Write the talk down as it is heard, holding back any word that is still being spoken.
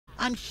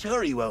I'm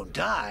sure he won't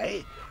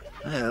die.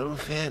 Well,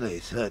 fairly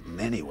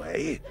certain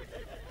anyway.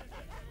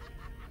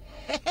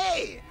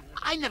 Hey!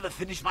 I never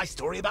finished my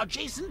story about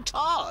Jason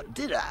Todd,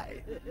 did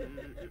I?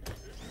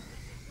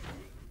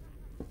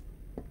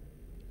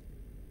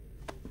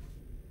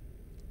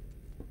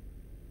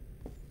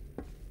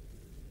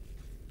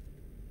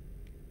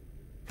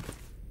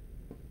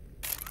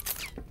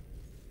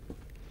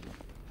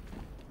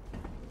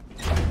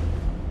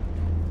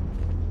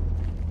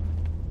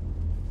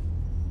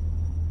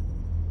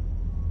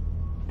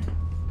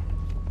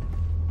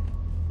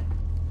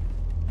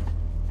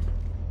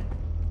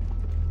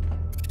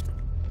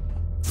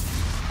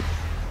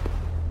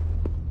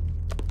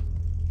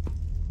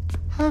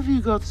 Have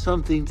you got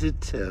something to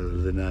tell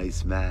the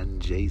nice man,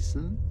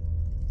 Jason?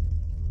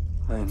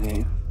 My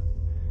name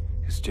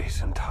is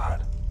Jason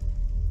Todd.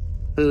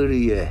 Who do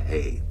you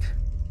hate?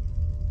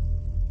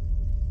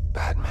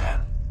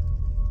 Batman.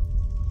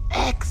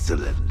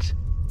 Excellent.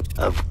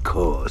 Of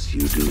course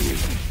you do.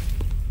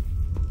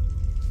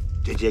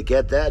 Did you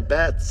get that,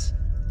 Bats?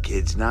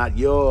 Kid's not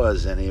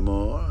yours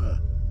anymore.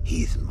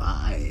 He's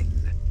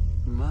mine.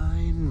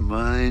 Mine.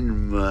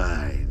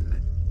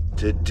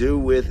 To do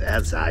with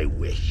as I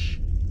wish.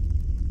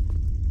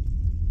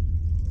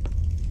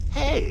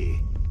 Hey,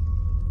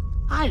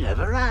 I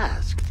never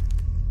asked.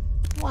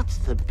 What's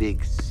the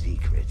big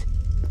secret?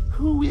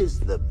 Who is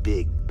the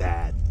big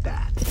bad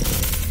bat?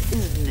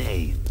 His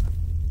name.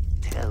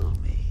 Tell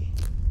me.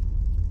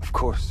 Of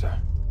course, sir.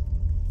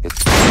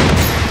 It's...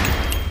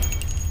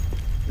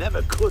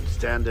 Never could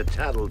stand a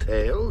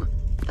tattletale.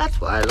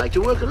 That's why I like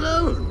to work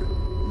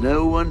alone.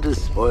 No one to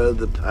spoil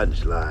the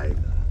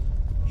punchline.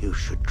 You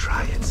should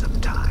try it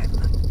sometime.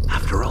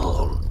 After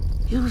all,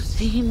 you've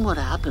seen what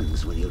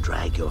happens when you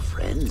drag your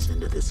friends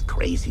into this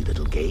crazy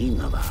little game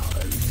of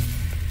ours.